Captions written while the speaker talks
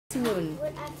Afternoon.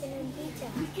 Good afternoon,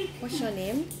 teacher. What's your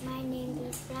name? My name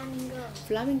is Flamingo.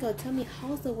 Flamingo, tell me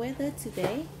how's the weather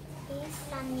today? It's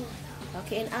sunny.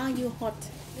 Okay, and are you hot?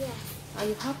 Yes. Are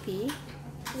you happy?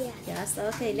 Yes. Yes,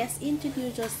 okay, let's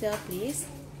introduce yourself, please.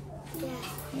 Yes.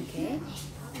 Okay.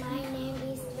 My name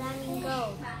is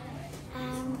Flamingo.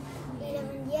 I'm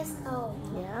 11 years old.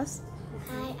 Yes.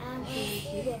 I am a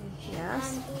student.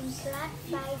 Yes. I'm in class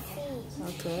 5C.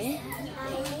 Okay. I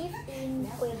live in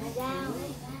Queenstown.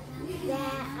 There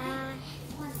are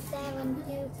 7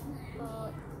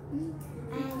 people.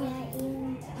 And they are in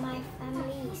my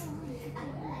family.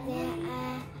 There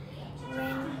are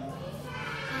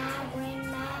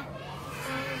grandma,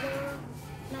 father,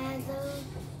 mother,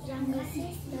 younger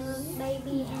sister,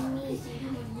 baby, and me.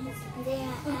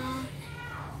 There are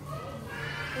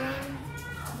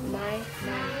My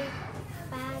father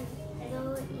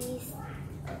is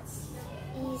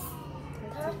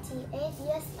 38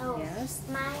 years old. Yes.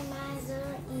 My mother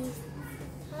is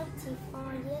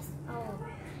 34 years old.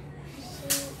 She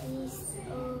is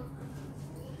a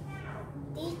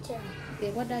teacher.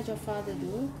 Okay, what does your father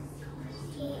do?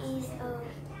 He is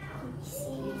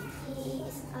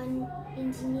an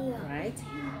engineer. Right.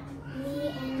 Me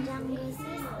and younger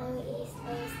sister is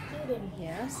a student.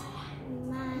 Yes.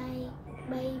 My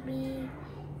baby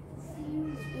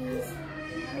is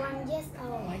 1 year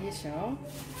old. 1 year old.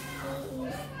 He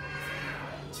is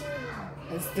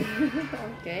children.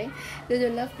 Okay. Do you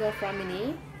love your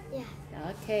family? Yeah.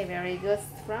 Okay, very good,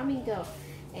 Flamingo.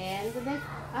 And the next,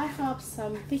 I have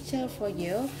some picture for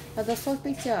you. The first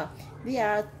picture, there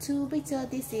are two pictures.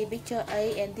 This is picture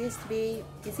A and this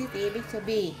is picture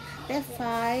B. Let's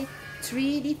find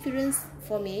three difference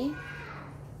for me.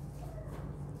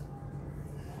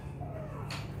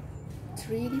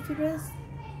 Three difference.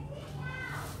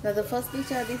 Now the first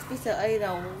picture, this picture A.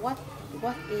 Now what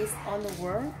is on the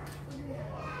wall?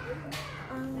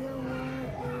 On the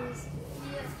wall is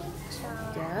picture.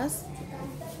 Yes.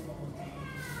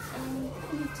 And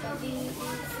picture B is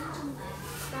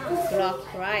Clock,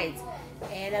 right.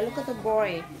 And look at the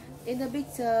boy. In the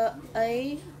picture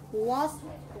A, what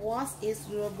is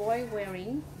your boy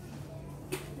wearing?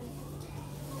 He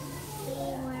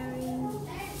wearing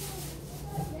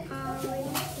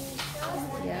orange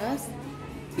t-shirt. Yes.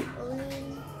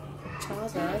 Green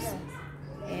Trousers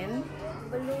and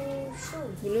blue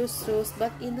shoes. blue shoes.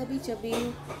 But in the picture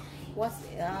B, what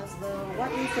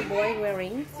is the boy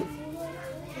wearing?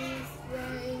 He's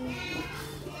wearing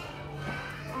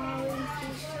orange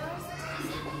t-shirt,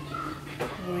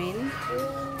 Green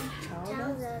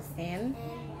trousers, and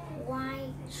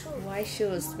white shoes. white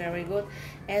shoes. Very good.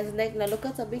 And next, now look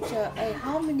at the picture A.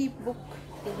 How many books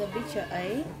in the picture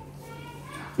A?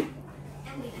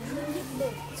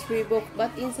 3 books.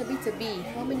 But in the picture B,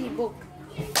 how many books?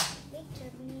 Picture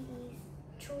B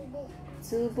is 2 books.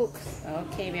 2 books.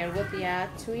 Okay, very good. There are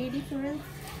 3 different.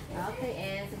 Okay,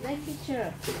 and the next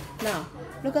picture. Now,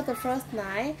 look at the first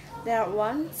 9. There are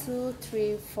 1, 2,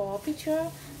 3, 4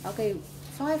 picture. Okay,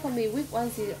 find for me which one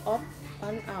is odd,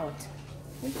 one out.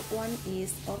 Which one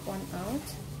is odd, one out?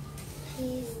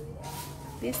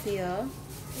 This here.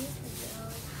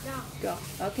 Dog. Dog.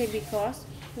 Okay, because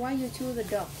why you choose the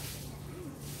dog?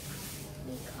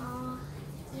 Because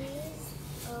he's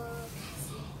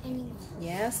animal.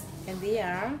 Yes, and they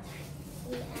are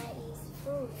is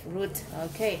fruit. fruit.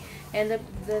 Okay, and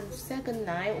the second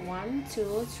 9, 1,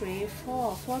 2, 3,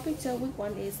 4. 4 picture. Which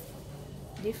one is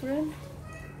different?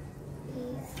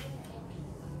 Is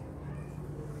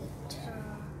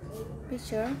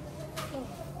Picture fruit.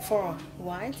 4.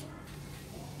 White.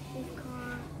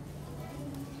 Because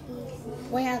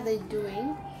What are they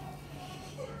doing?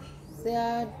 They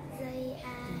are they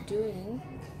are doing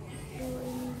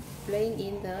doing playing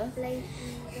in the play in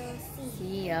the sea.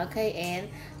 sea. Okay, and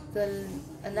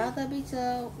another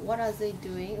picture. What are they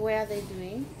doing? Where are they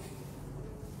doing?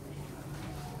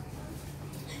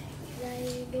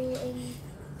 They doing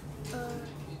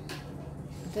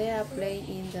They are playing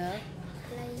in the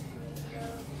play in the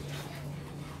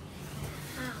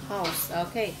house.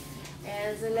 Okay,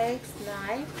 and the next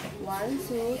 9, 1,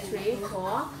 2, 3,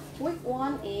 4. Which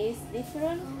one is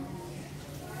different?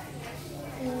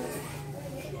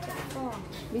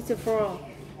 Mr. 4.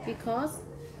 Because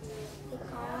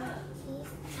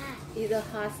he's the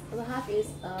hat is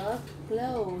a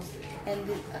clothes, and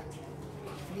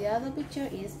the other picture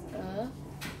is a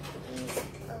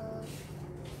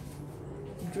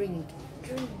drink.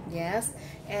 Yes,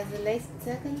 and the next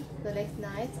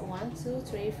 9, 1, 2,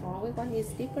 3, 4. Which one is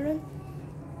different?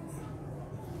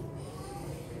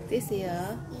 This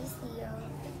here. is the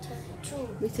picture 2.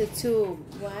 Picture 2.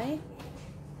 Why?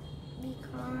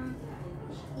 Because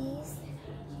he's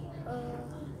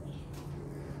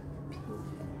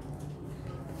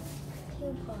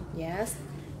pupil. Yes.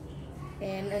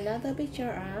 And another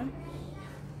picture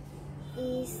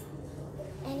Is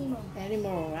animal.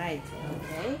 Animal, right?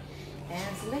 Okay.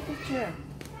 And the next picture.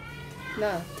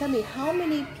 Now, tell me, how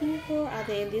many people are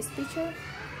there in this picture?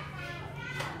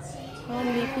 How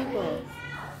many people?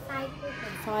 5 people.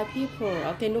 5 people.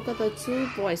 Okay, look at the 2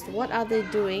 boys. What are they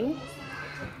doing?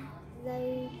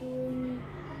 They doing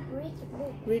read a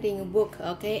book. Reading a book.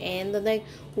 Okay, and the next,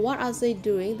 what are they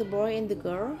doing? The boy and the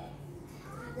girl?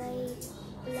 They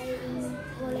playing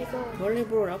volleyball.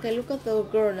 Volleyball. Okay, look at the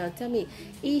girl now. Tell me,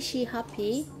 is she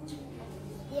happy?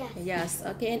 Yes. Yes.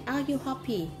 Okay, and are you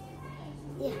happy?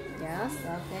 Yeah. Yes.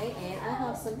 Okay, and I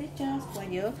have some pictures for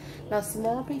you. Now,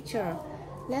 small picture.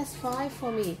 Let's find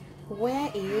for me.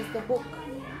 Where is the book?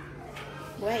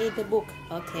 Where is the book?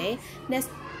 Okay, let's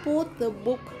put the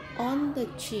book on the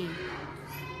tree.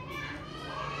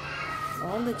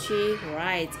 On the tree,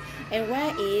 right. And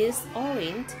where is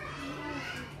orange?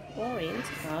 Orange.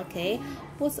 Okay,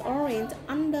 put orange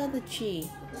under the tree.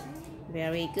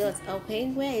 Very good. Okay,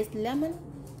 where is lemon?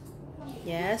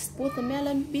 Yes, put the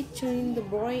melon between the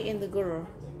boy and the girl.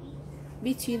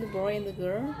 Between the boy and the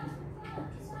girl.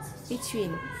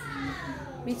 Between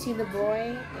the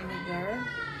boy and the girl.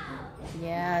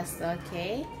 Yes.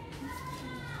 Okay.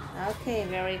 Okay,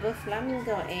 very good,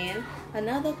 Flamingo. And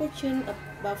another question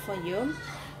about for you.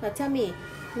 Now tell me,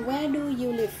 where do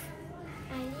you live?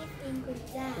 I live in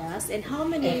Punjab. Yes. And how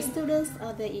many students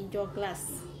are there in your class?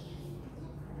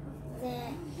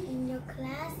 There in your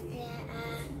class there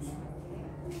are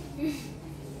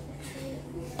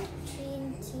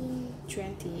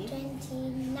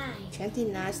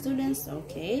 29 students.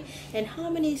 Okay. And how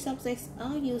many subjects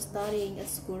are you studying at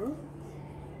school?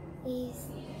 Is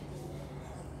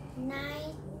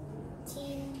 19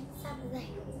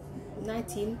 subjects.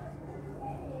 19.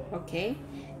 Okay.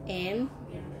 And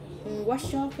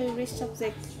what's your favorite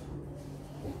subject?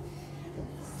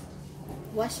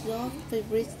 What's your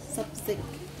favorite subject?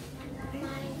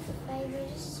 My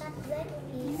favorite subject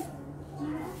is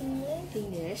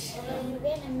English and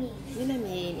Vietnamese.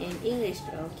 Vietnamese and English.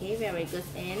 Okay, very good.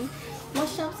 And what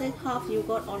subject have you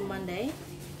got on Monday?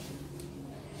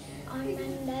 On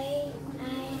Monday,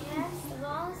 I have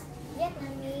got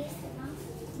Vietnamese,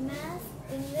 math,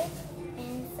 English,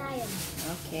 and science.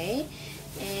 Okay.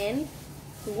 And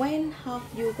when have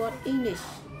you got English?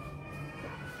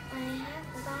 I have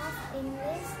got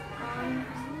English on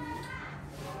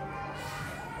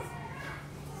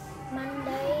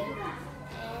Monday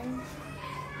and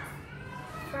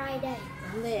Friday.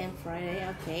 Monday and Friday.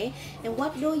 Okay. And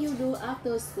what do you do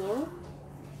after school?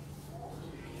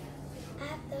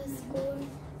 After school,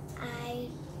 I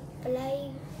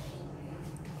play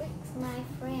with my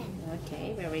friend.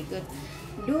 Okay, very good.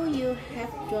 Do you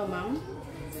have your mom?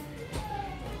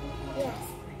 Yes.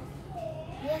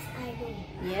 Yes, I do.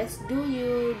 Yes. Do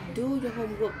you do your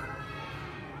homework?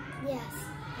 Yes,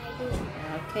 I do.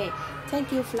 Okay.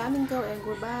 Thank you, Flamingo, and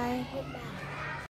goodbye. Goodbye.